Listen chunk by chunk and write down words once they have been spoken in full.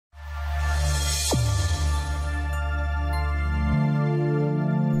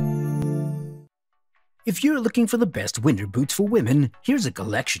If you're looking for the best winter boots for women, here's a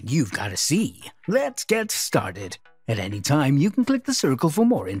collection you've got to see. Let's get started. At any time, you can click the circle for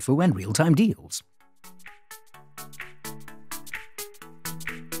more info and real-time deals.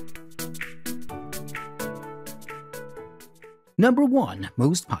 Number 1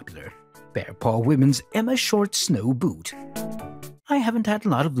 Most Popular Bearpaw Women's Emma Short Snow Boot. I haven't had a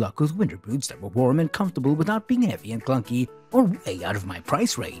lot of luck with winter boots that were warm and comfortable without being heavy and clunky or way out of my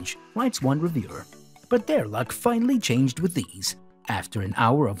price range, writes one reviewer. But their luck finally changed with these. After an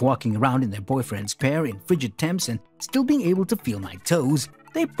hour of walking around in their boyfriend's pair in frigid temps and still being able to feel my toes,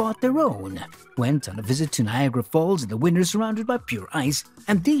 they bought their own. Went on a visit to Niagara Falls in the winter surrounded by pure ice,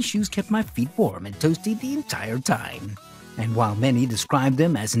 and these shoes kept my feet warm and toasty the entire time. And while many describe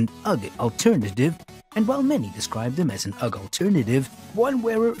them as an UGG alternative, one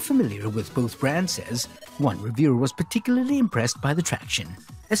wearer familiar with both brands says one reviewer was particularly impressed by the traction,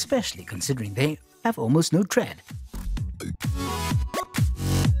 especially considering they have almost no tread.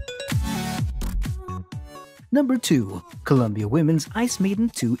 Number 2 Columbia Women's Ice Maiden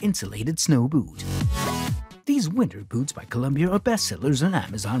 2 Insulated Snow Boot. These winter boots by Columbia are bestsellers on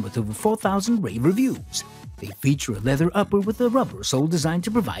Amazon with over 4,000 rave reviews. They feature a leather upper with a rubber sole designed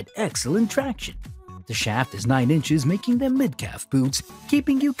to provide excellent traction. The shaft is 9 inches, making them mid-calf boots,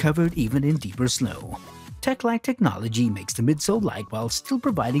 keeping you covered even in deeper snow. Tech-like technology makes the midsole light while still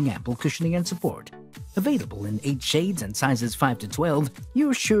providing ample cushioning and support. Available in 8 shades and sizes 5 to 12,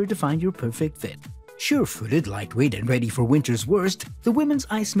 you're sure to find your perfect fit. Sure-footed, lightweight, and ready for winter's worst, the Women's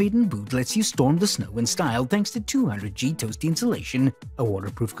Ice Maiden boot lets you storm the snow in style thanks to 200G toasty insulation, a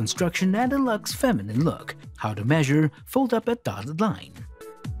waterproof construction, and a luxe feminine look. How to measure: fold up at dotted line.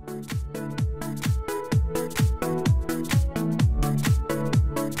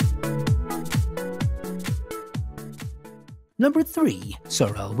 Number 3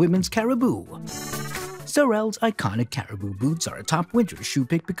 Sorel Women's Caribou. Sorel's iconic caribou boots are a top winter shoe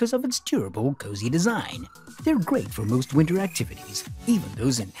pick because of its durable, cozy design. They're great for most winter activities, even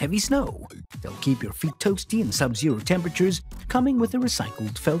those in heavy snow. They'll keep your feet toasty in sub-zero temperatures, coming with a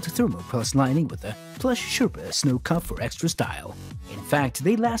recycled felt thermoplast lining with a plush Sherpa snow cuff for extra style. In fact,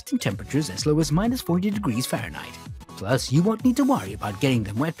 they last in temperatures as low as minus 40 degrees Fahrenheit. Plus, you won't need to worry about getting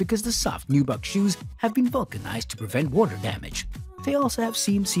them wet because the soft nubuck shoes have been vulcanized to prevent water damage. They also have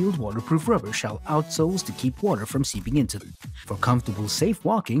seam-sealed waterproof rubber shell outsoles to keep water from seeping into them. For comfortable, safe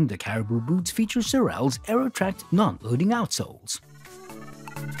walking, the Caribou boots feature Sorel's Aerotract non-loading outsoles.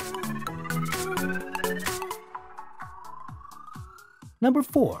 Number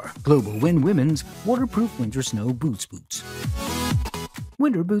 4 Global Wind Women's Waterproof Winter Snow Boots.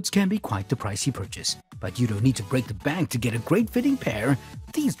 Winter boots can be quite the pricey purchase, but you don't need to break the bank to get a great fitting pair.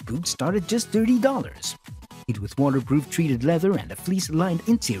 These boots start at just $30. With waterproof treated leather and a fleece-lined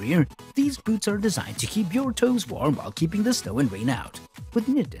interior, these boots are designed to keep your toes warm while keeping the snow and rain out, with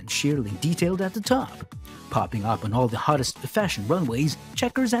knit and shearling detailed at the top. Popping up on all the hottest fashion runways,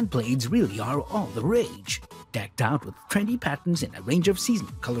 checkers and blades really are all the rage. Decked out with trendy patterns in a range of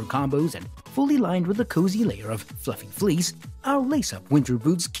seasonal color combos and fully lined with a cozy layer of fluffy fleece, our lace-up winter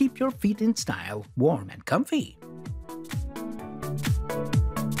boots keep your feet in style, warm and comfy.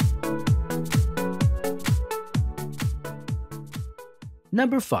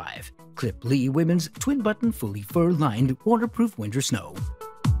 Number 5 CLPP'LI Women's Twin-Button Fully Fur-Lined Waterproof Winter Snow.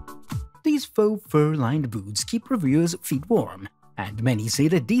 These faux fur-lined boots keep reviewers' feet warm, and many say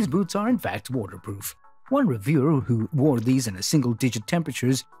that these boots are in fact waterproof. One reviewer who wore these in a single-digit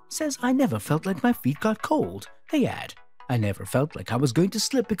temperatures says, "I never felt like my feet got cold." They add, "I never felt like I was going to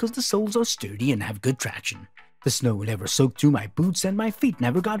slip because the soles are sturdy and have good traction. The snow never soaked through my boots and my feet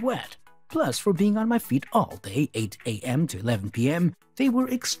never got wet. Plus, for being on my feet all day, 8 a.m. to 11 p.m., they were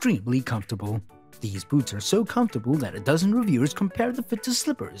extremely comfortable." These boots are so comfortable that a dozen reviewers compare the fit to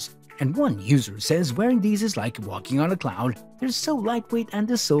slippers. And one user says wearing these is like walking on a cloud. They're so lightweight and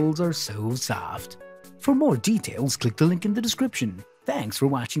the soles are so soft. For more details, click the link in the description. Thanks for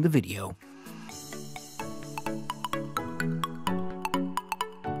watching the video.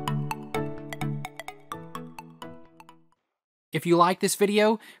 If you like this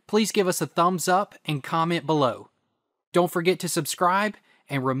video, please give us a thumbs up and comment below. Don't forget to subscribe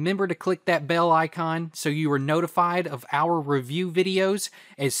and remember to click that bell icon so you are notified of our review videos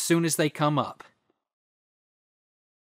as soon as they come up.